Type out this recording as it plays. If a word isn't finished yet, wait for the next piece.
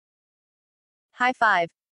High five.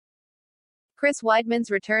 Chris Weidman's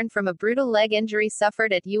return from a brutal leg injury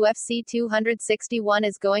suffered at UFC 261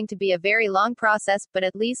 is going to be a very long process, but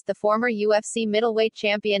at least the former UFC middleweight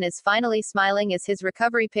champion is finally smiling as his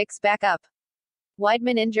recovery picks back up.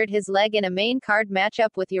 Weidman injured his leg in a main card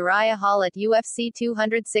matchup with Uriah Hall at UFC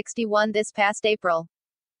 261 this past April.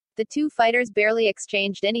 The two fighters barely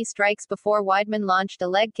exchanged any strikes before Weidman launched a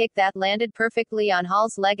leg kick that landed perfectly on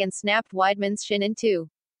Hall's leg and snapped Weidman's shin in two.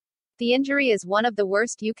 The injury is one of the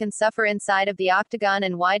worst you can suffer inside of the octagon,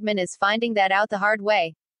 and Weidman is finding that out the hard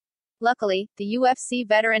way. Luckily, the UFC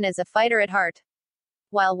veteran is a fighter at heart.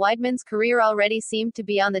 While Weidman's career already seemed to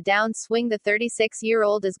be on the downswing, the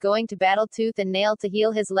 36-year-old is going to battle tooth and nail to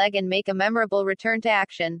heal his leg and make a memorable return to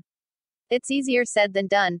action. It's easier said than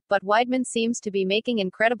done, but Weidman seems to be making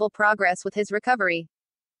incredible progress with his recovery.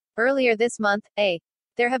 Earlier this month,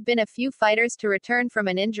 there have been a few fighters to return from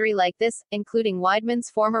an injury like this, including Weidman's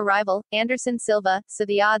former rival, Anderson Silva, so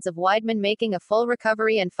the odds of Weidman making a full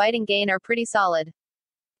recovery and fighting gain are pretty solid.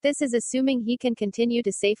 This is assuming he can continue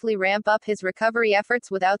to safely ramp up his recovery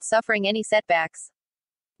efforts without suffering any setbacks.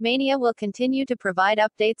 Mania will continue to provide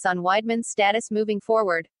updates on Weidman's status moving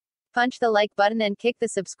forward. Punch the like button and kick the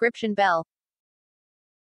subscription bell.